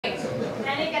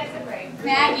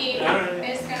Maggie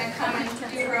is going to come and do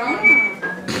her own.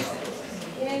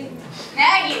 Yay.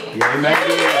 Maggie! Yay,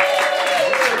 Maggie!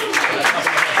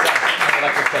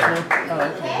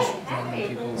 Okay.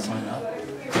 People sign up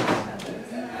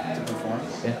to perform.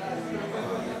 Yeah.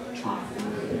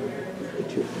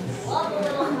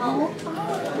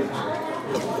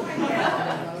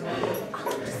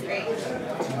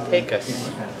 Take us.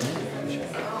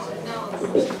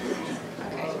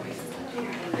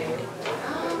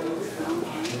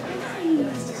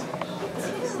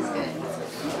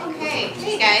 Okay,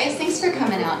 hey guys, thanks for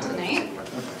coming out tonight.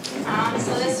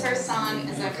 So this first song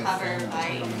is a cover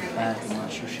by I'm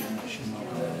not sure she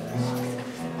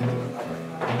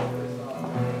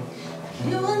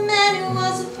knew a man who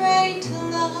was afraid to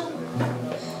love,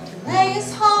 to lay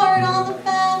his heart on the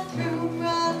bathroom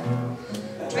rug,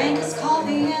 drank his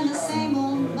coffee in the same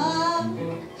old mug,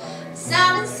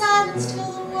 sat in silence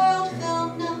till the world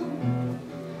felt numb,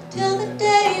 till the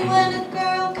day when a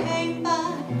girl came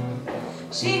by.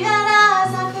 She had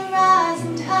eyes like the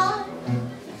rising tide,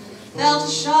 felt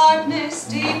a sharpness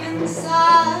deep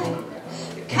inside,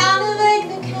 the kind of ache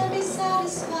that can be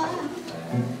satisfied.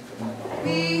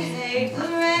 We hate the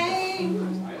rain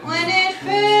when it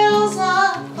fills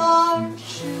up our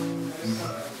shoes,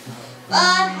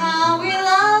 but how we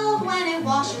love when it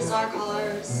washes our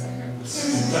cars.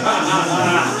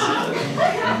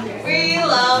 We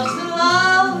love to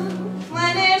love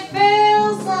when it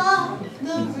fills up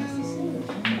the room,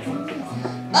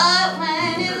 but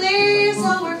when it leaves,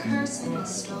 oh, we're cursing the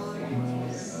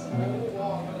stars.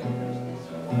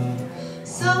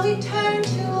 So we turned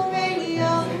to a radio,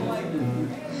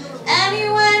 and he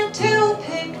went to a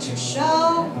picture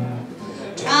show,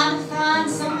 trying to find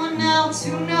someone else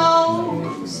who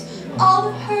knows all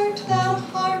the hurt that a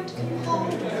heart can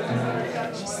hold.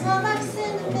 She smelled like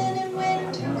cinnamon and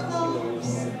winter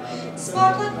clothes,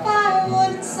 sparked like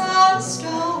firewood inside a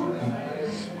stove.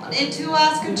 Wanted to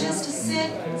ask her just to sit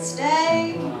and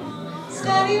stay.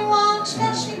 Instead he watched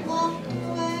as she walked away.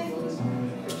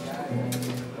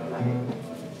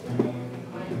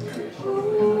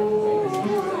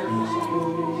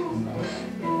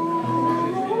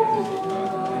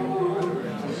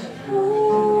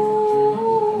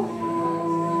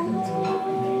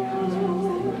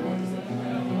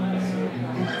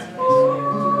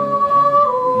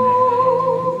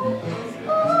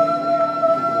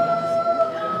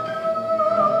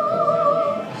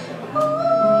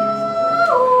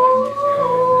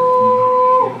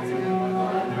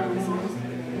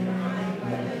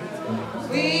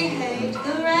 We hate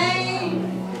the rain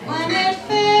when it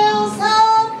fills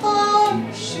up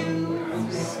our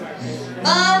shoes,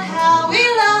 but